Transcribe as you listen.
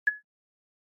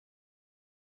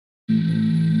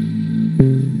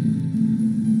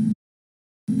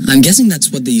I'm guessing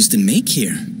that's what they used to make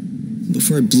here,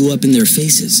 before it blew up in their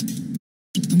faces.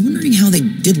 I'm wondering how they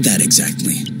did that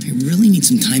exactly. I really need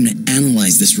some time to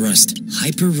analyze this rust.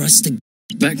 Hyper-rustic.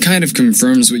 That kind of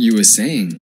confirms what you were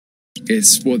saying.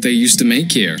 It's what they used to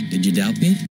make here. Did you doubt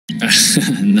me?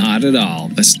 Not at all.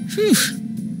 Phew.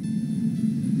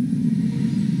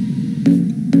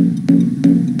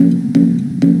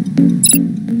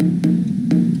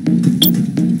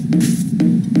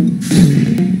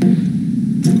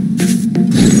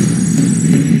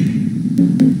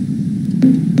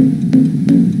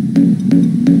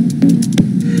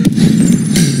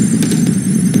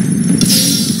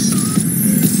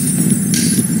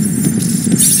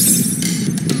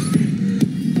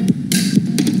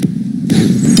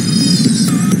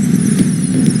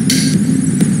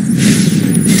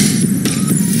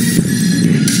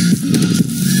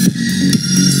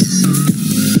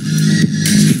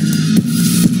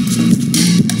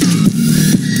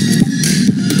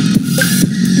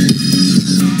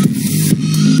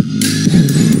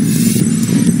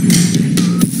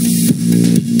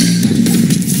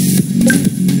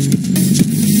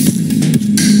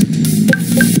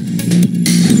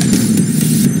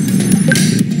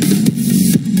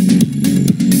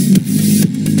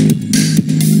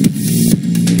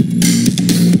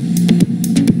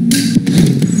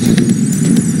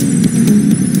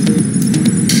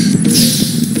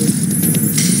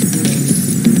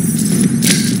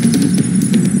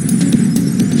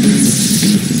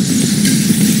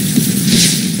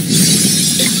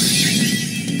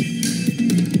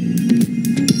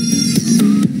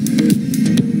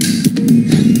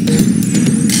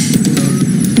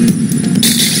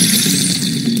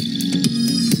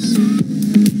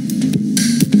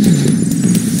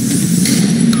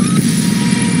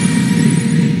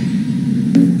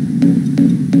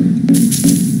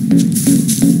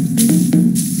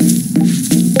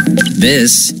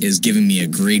 This is giving me a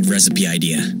great recipe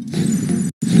idea.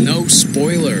 No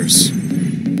spoilers.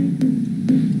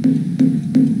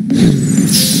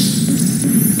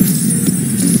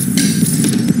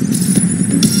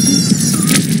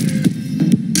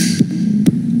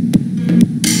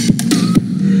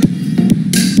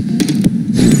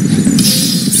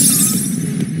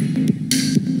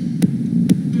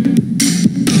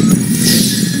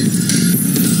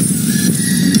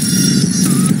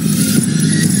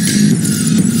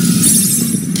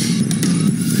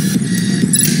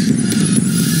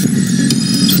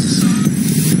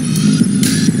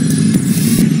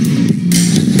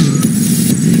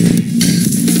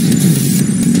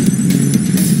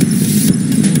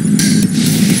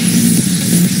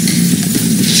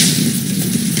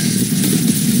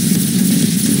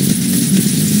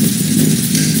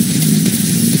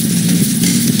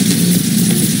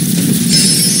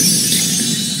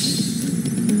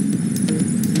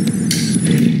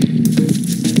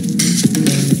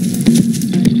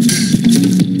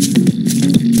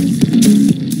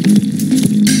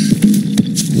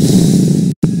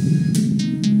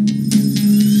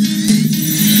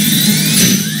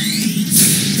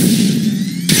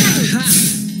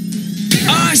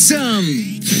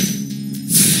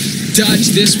 Dodge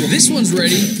this one. This one's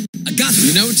ready. I got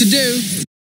You know what to do.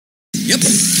 Yep.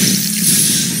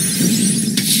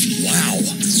 Wow.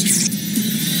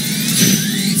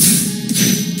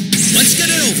 Let's get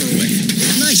it over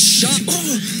with. Nice shot.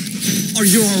 Oh. Are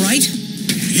you all right?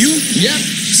 You? Yep,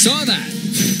 saw that.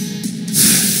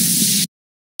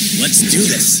 Let's do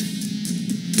this.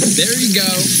 There you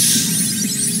go.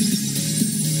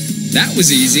 That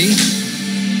was easy.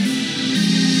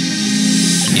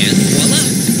 And voila.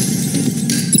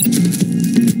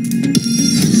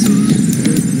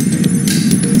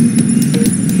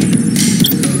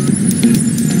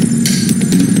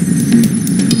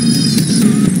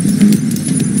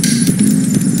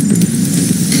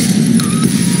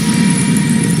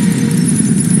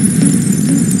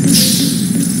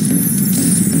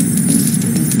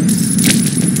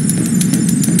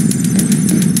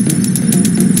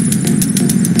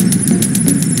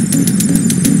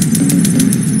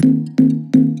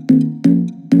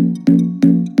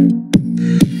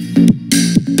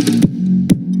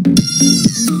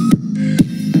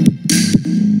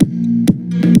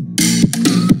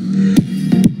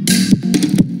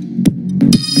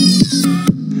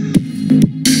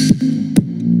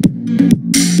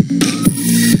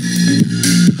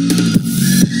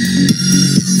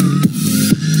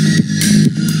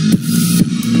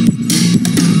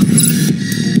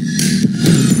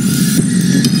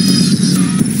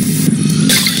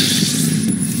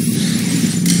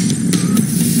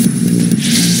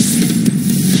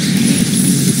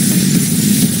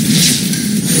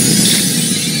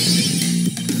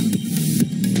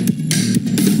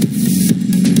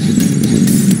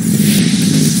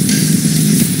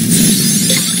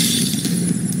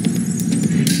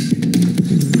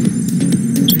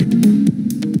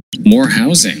 More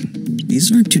housing.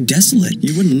 These aren't too desolate.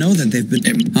 You wouldn't know that they've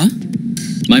been... Huh?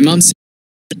 My mom said,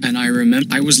 and I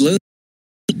remember I was little,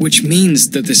 which means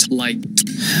that this, like...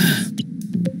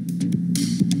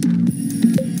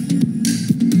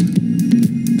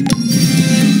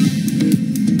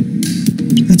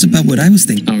 That's about what I was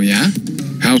thinking. Oh, yeah?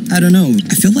 How? I don't know.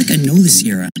 I feel like I know this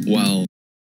era. Well...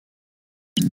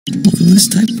 Although this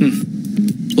type...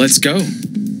 Let's go.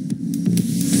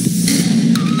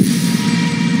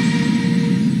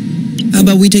 How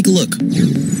about we take a look?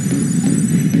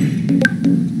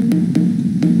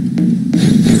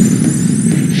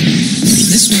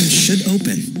 This one should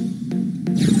open.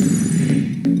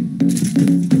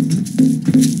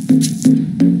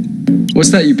 What's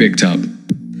that you picked up?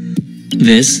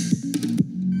 This?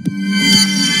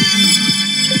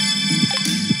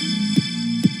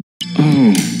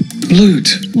 Oh,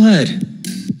 loot. What?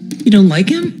 You don't like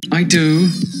him? I do,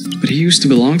 but he used to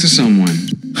belong to someone.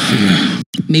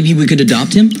 Maybe we could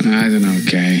adopt him? I don't know,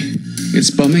 Kay. It's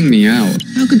bumming me out.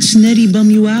 How could Sneddy bum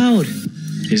you out?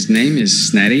 His name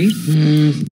is Sneddy?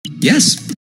 Yes.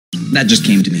 That just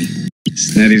came to me.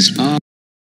 Sneddy's...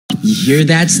 You hear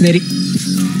that, Sneddy?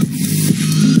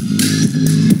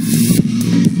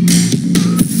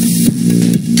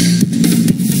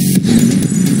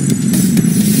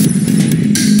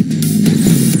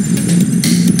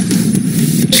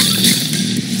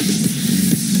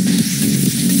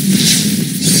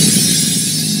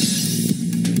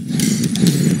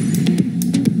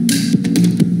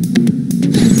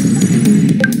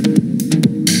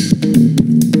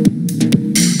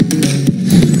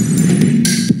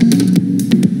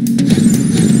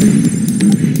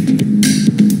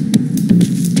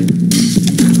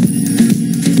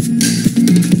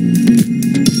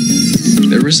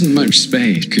 There isn't much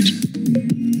space. Could you...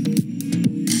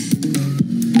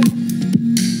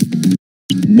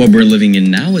 What we're living in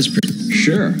now is pretty...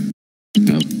 Sure.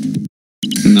 Oh.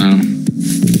 No.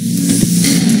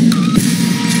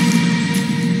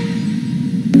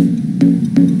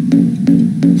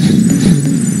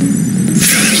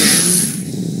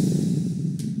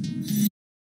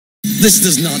 This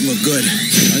does not look good.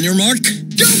 On your mark?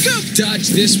 Go, go! Dodge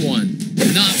this one.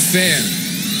 Not fair.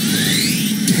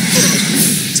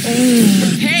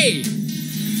 Hey!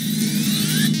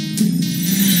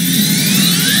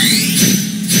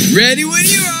 Ready when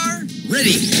you are.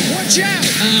 Ready. Watch out!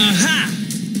 Aha!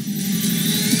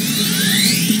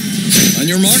 On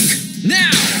your mark?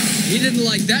 Now! He didn't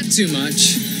like that too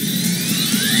much.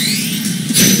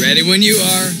 Ready when you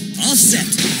are. All set.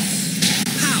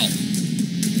 How?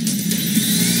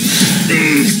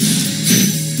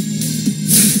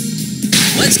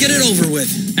 Let's get it over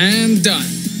with. And done.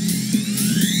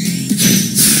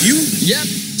 You? Yep,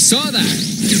 saw that.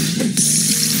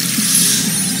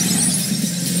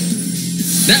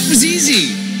 That was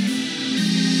easy.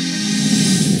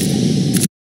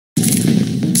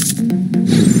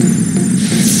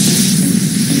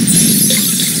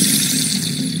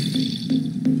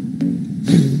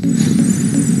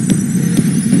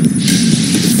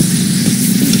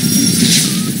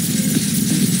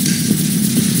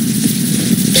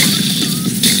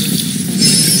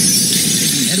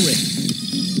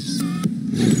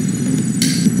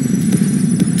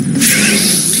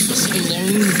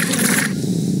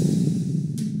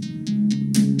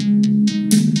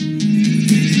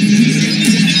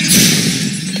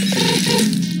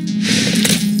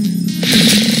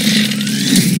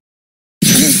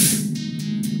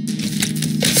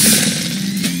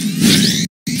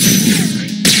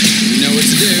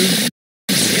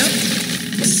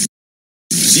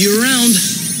 See you around.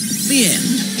 The end.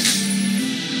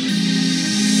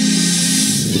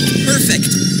 Perfect.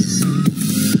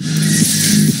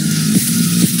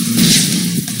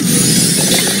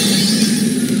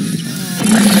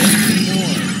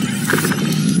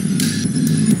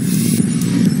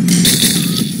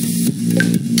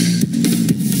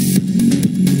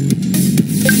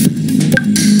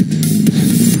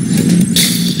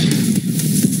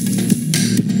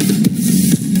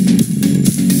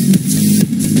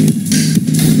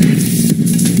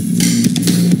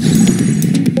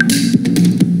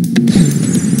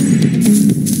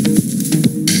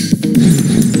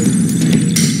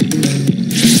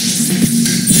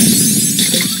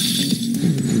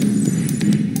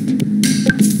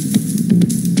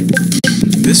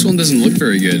 This one doesn't look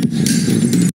very good.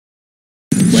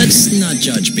 Let's not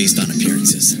judge based on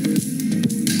appearances.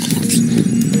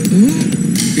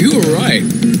 You were right.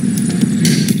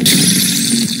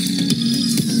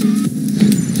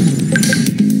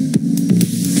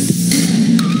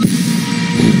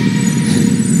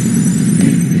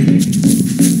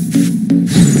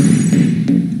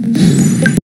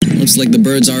 like the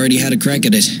birds already had a crack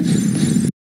at it.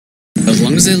 As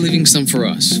long as they're leaving some for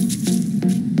us.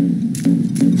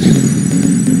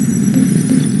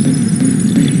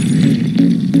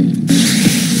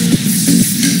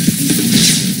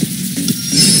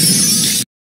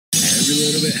 Every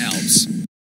little bit helps.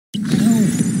 No,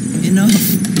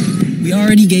 enough. We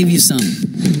already gave you some.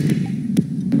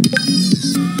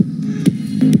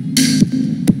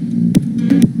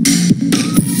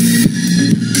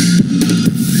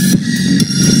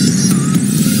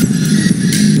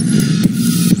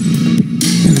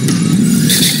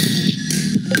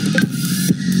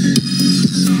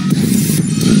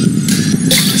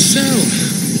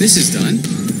 This is done.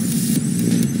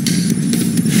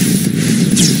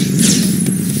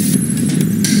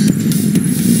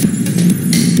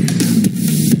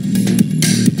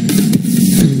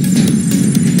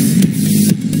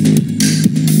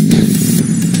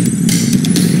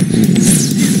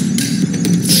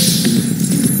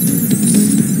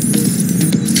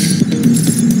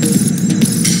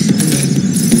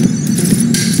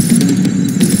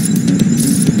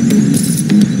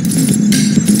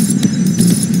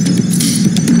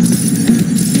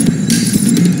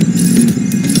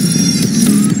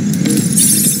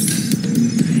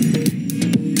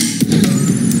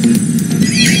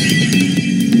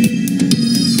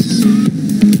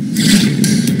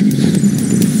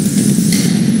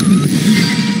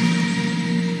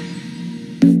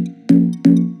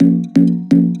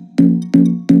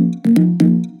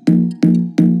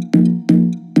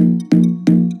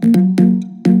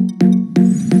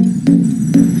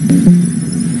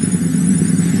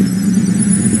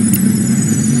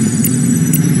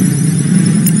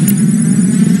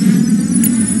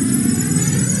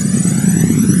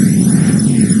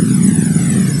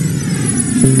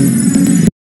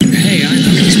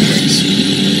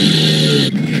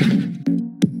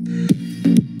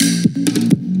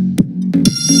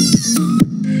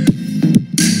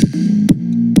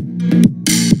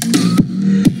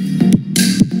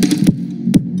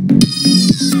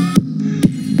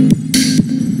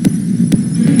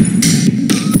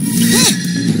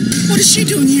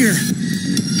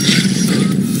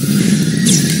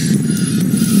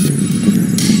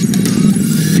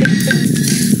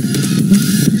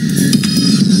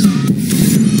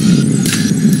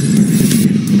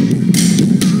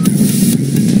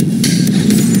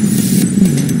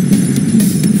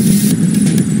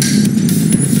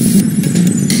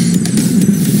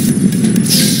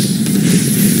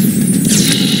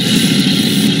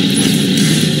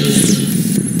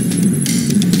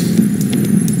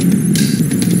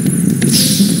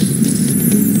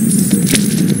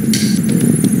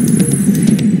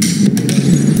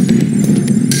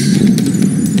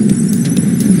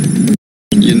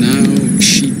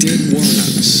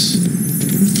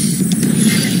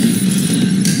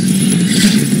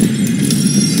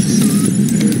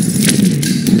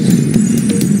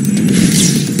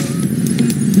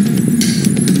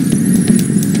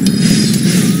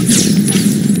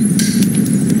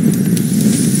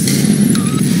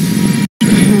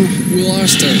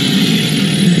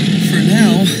 For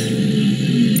now.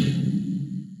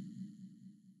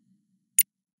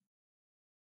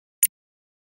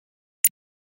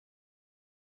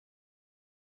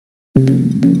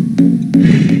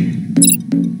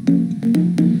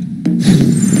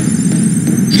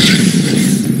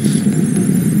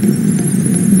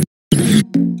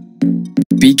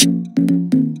 Beak.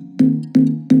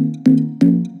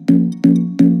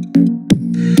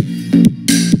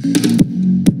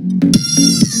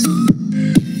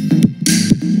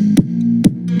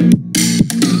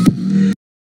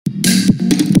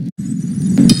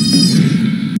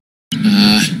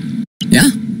 Yeah?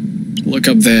 Look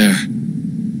up there.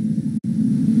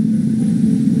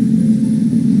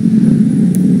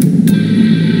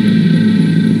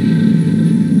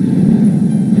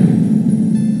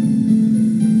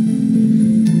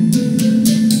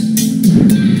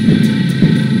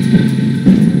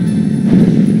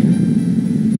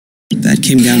 That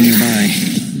came down nearby.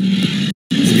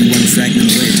 Maybe one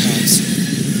fragment away tops.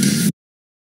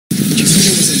 Did you think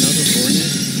there was another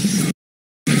hornet?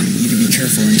 Need to be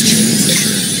careful until we know for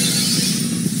sure.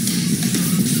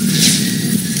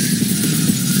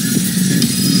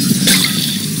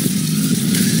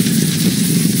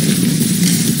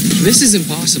 This is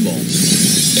impossible.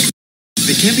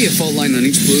 There can't be a fault line on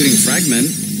each polluting fragment.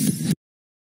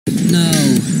 No.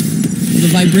 The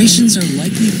vibrations are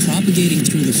likely propagating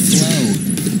through the flow.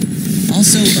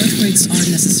 Also, earthquakes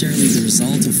aren't necessarily the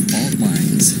result of fault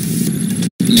lines.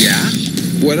 Yeah?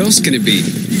 What else can it be?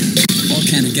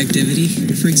 Volcanic activity,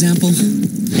 for example.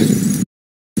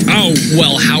 Oh,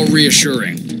 well, how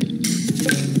reassuring.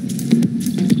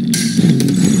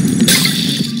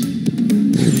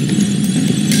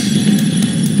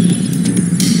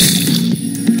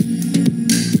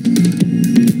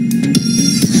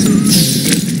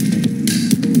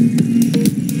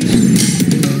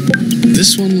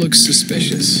 This one looks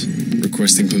suspicious.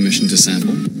 Requesting permission to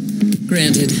sample?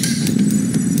 Granted.